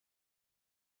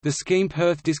The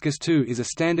Schempp-Hirth Discus-2 is a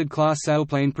standard-class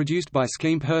sailplane produced by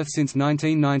Schempp-Hirth since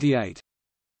 1998.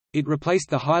 It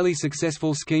replaced the highly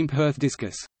successful Schempp-Hirth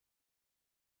Discus.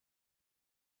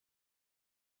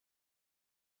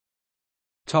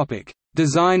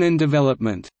 Design and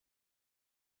development.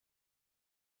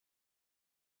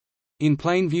 In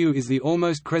plain view is the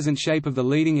almost crescent shape of the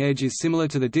leading edge is similar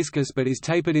to the discus but is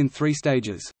tapered in 3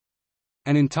 stages.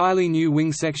 An entirely new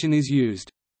wing section is used.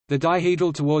 The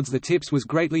dihedral towards the tips was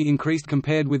greatly increased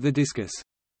compared with the discus.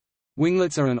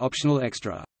 Winglets are an optional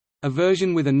extra. A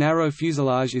version with a narrow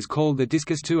fuselage is called the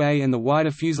Discus-2A and the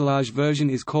wider fuselage version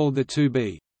is called the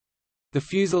 2B. The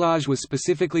fuselage was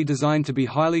specifically designed to be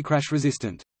highly crash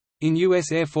resistant. In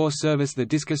U.S. Air Force service the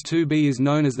Discus-2B is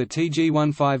known as the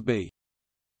TG-15B.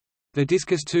 The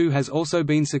Discus-2 has also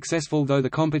been successful though the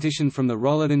competition from the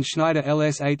Rollin & Schneider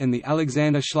LS-8 and the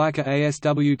Alexander Schleicher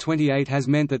ASW-28 has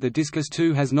meant that the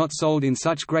Discus-2 has not sold in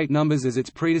such great numbers as its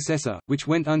predecessor, which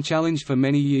went unchallenged for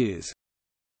many years.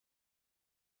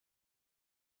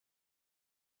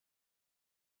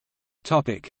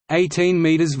 Topic: 18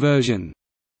 meters version.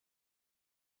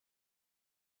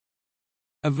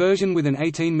 A version with an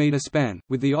 18-meter span,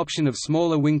 with the option of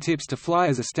smaller wing tips to fly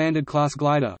as a standard class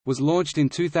glider, was launched in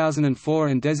 2004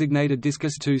 and designated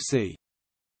Discus-2C.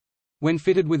 When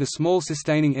fitted with a small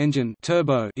sustaining engine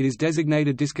turbo, it is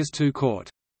designated Discus-2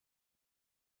 Quart.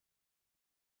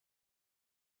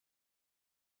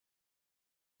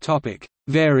 Topic: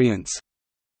 Variants.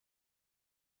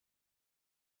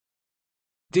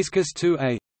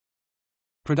 Discus-2A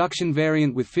production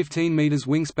variant with 15 meters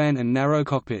wingspan and narrow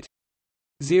cockpit.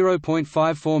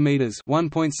 0.54 meters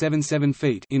 (1.77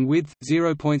 feet) in width,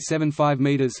 0.75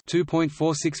 meters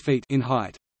 (2.46 feet) in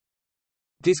height.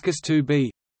 Discus-2B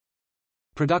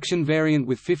production variant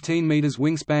with 15 meters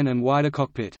wingspan and wider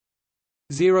cockpit.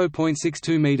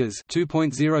 0.62 meters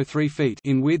 (2.03 feet)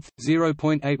 in width,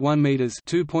 0.81 meters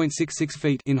 (2.66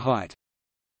 feet) in height.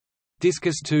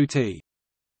 Discus-2T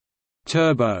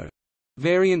turbo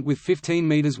variant with 15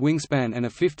 meters wingspan and a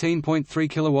 15.3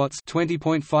 kilowatts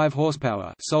 (20.5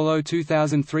 horsepower) solo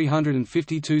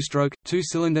 2352-stroke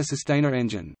 2-cylinder sustainer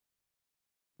engine.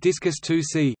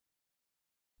 Discus-2C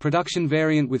production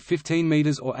variant with 15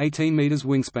 meters or 18 meters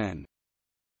wingspan.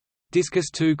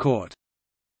 Discus-2 Quart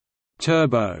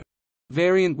turbo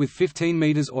variant with 15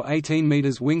 meters or 18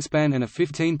 meters wingspan and a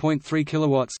 15.3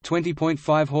 kilowatts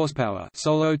 (20.5 horsepower)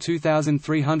 solo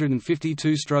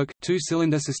 2352-stroke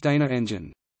 2-cylinder sustainer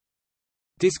engine.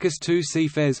 Discus-2C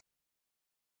Fez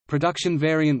production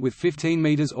variant with 15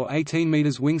 meters or 18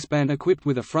 meters wingspan equipped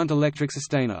with a front electric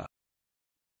sustainer.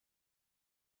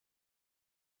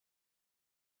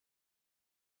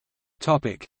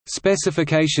 Topic: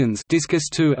 Specifications.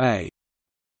 Discus-2A.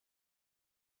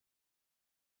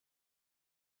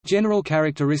 General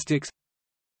characteristics.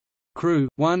 Crew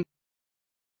 1.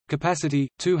 Capacity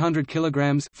 200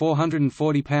 kilograms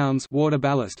 (440 pounds) water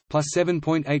ballast plus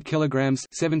 7.8 kilograms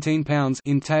 (17 pounds)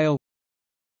 in tail.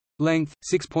 Length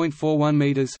 6.41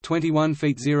 meters (21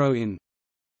 feet 0 in).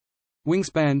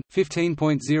 Wingspan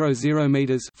 15.00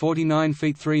 meters (49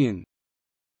 feet 3 in).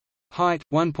 Height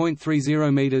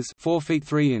 1.30 meters (4 feet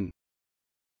 3 in).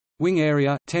 Wing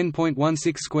area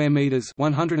 10.16 square meters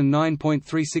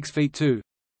 (109.36 feet 2).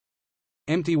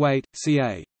 Empty weight,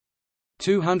 ca.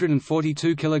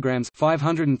 242 kilograms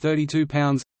 (532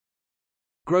 pounds).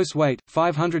 Gross weight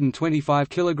 525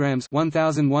 kilograms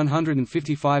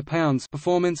 (1155 pounds).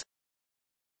 Performance.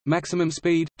 Maximum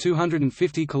speed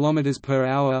 250 kilometers per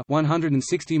hour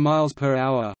 (160 miles per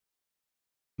hour).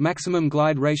 Maximum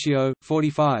glide ratio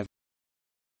 45.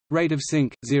 Rate of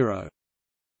sink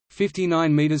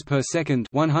 0.59 meters per second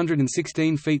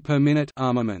 (116 feet per minute).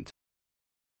 Armament.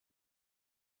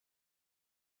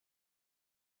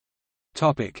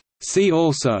 See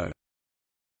also: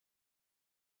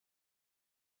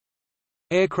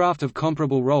 Aircraft of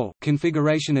comparable role,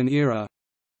 configuration and era,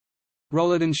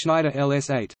 Rollin & Schneider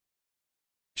LS-8,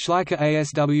 Schleicher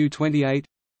ASW-28.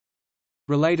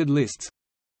 Related lists.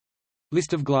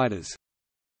 List of gliders.